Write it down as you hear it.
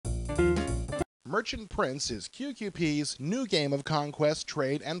Merchant Prince is QQP's new game of conquest,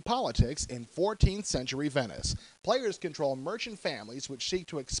 trade, and politics in 14th century Venice. Players control merchant families which seek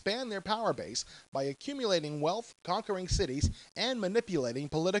to expand their power base by accumulating wealth, conquering cities, and manipulating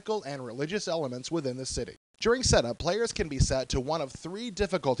political and religious elements within the city. During setup, players can be set to one of 3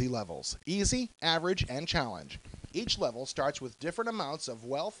 difficulty levels: easy, average, and challenge. Each level starts with different amounts of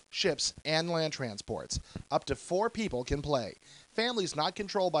wealth, ships, and land transports. Up to 4 people can play. Families not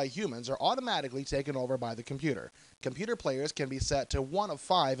controlled by humans are automatically taken over by the computer. Computer players can be set to one of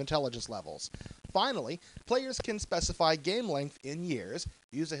 5 intelligence levels. Finally, players can specify game length in years,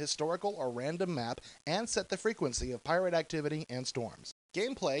 use a historical or random map, and set the frequency of pirate activity and storms.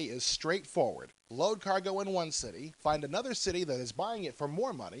 Gameplay is straightforward. Load cargo in one city, find another city that is buying it for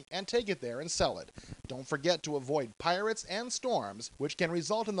more money, and take it there and sell it. Don't forget to avoid pirates and storms, which can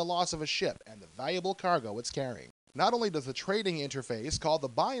result in the loss of a ship and the valuable cargo it's carrying. Not only does the trading interface called the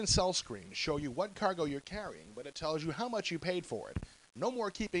buy and sell screen show you what cargo you're carrying, but it tells you how much you paid for it. No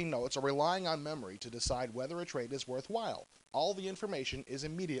more keeping notes or relying on memory to decide whether a trade is worthwhile. All the information is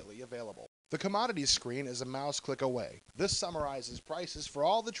immediately available. The commodities screen is a mouse click away. This summarizes prices for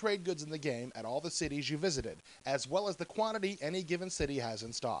all the trade goods in the game at all the cities you visited, as well as the quantity any given city has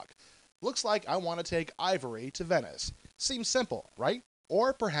in stock. Looks like I want to take ivory to Venice. Seems simple, right?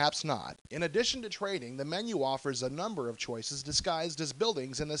 Or perhaps not. In addition to trading, the menu offers a number of choices disguised as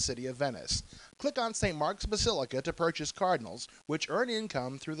buildings in the city of Venice. Click on St. Mark's Basilica to purchase cardinals, which earn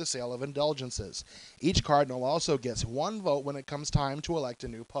income through the sale of indulgences. Each cardinal also gets 1 vote when it comes time to elect a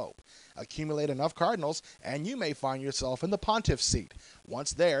new pope. Accumulate enough cardinals, and you may find yourself in the pontiff's seat.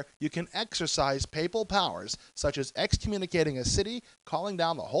 Once there, you can exercise papal powers, such as excommunicating a city, calling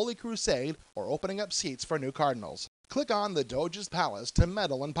down the Holy Crusade, or opening up seats for new cardinals. Click on the Doge's Palace to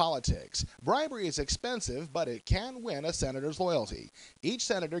meddle in politics. Bribery is expensive, but it can win a senator's loyalty. Each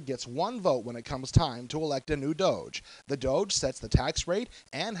senator gets 1 vote when it comes time to elect a new Doge. The Doge sets the tax rate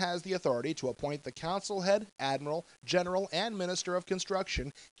and has the authority to appoint the council head, admiral, general, and minister of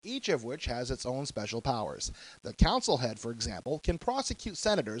construction, each of which has its own special powers. The council head, for example, can prosecute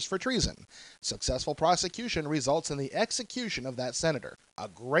senators for treason. Successful prosecution results in the execution of that senator, a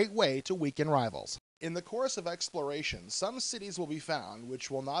great way to weaken rivals. In the course of exploration, some cities will be found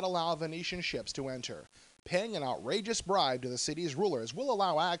which will not allow Venetian ships to enter. Paying an outrageous bribe to the city's rulers will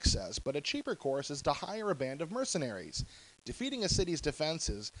allow access, but a cheaper course is to hire a band of mercenaries. Defeating a city's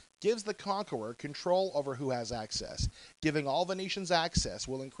defenses gives the conqueror control over who has access. Giving all Venetians access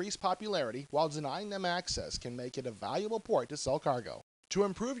will increase popularity, while denying them access can make it a valuable port to sell cargo. To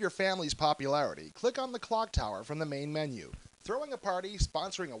improve your family's popularity, click on the clock tower from the main menu. Throwing a party,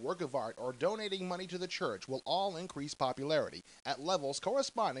 sponsoring a work of art, or donating money to the church will all increase popularity at levels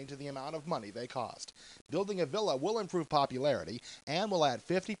corresponding to the amount of money they cost. Building a villa will improve popularity and will add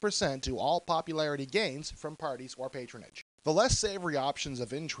 50% to all popularity gains from parties or patronage. The less savory options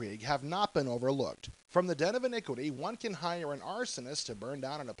of intrigue have not been overlooked. From the Den of Iniquity, one can hire an arsonist to burn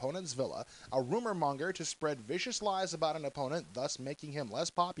down an opponent's villa, a rumor monger to spread vicious lies about an opponent, thus making him less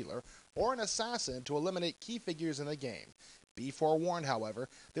popular, or an assassin to eliminate key figures in the game. Be forewarned, however,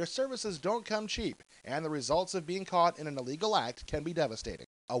 their services don't come cheap, and the results of being caught in an illegal act can be devastating.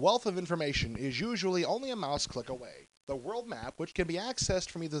 A wealth of information is usually only a mouse click away. The world map, which can be accessed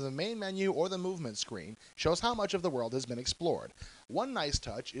from either the main menu or the movement screen, shows how much of the world has been explored. One nice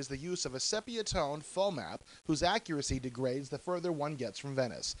touch is the use of a sepia-toned faux map whose accuracy degrades the further one gets from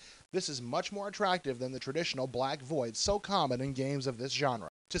Venice. This is much more attractive than the traditional black void so common in games of this genre.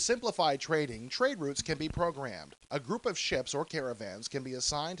 To simplify trading, trade routes can be programmed. A group of ships or caravans can be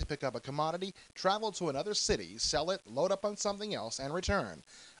assigned to pick up a commodity, travel to another city, sell it, load up on something else, and return.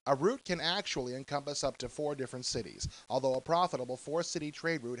 A route can actually encompass up to 4 different cities, although a profitable 4-city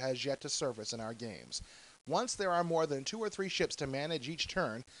trade route has yet to surface in our games. Once there are more than 2 or 3 ships to manage each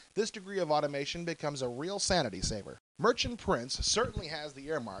turn, this degree of automation becomes a real sanity saver. Merchant Prince certainly has the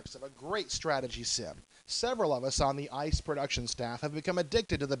earmarks of a great strategy sim. Several of us on the ICE production staff have become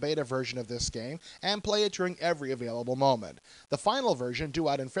addicted to the beta version of this game and play it during every available moment. The final version, due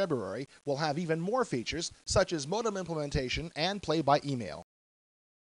out in February, will have even more features, such as modem implementation and play by email.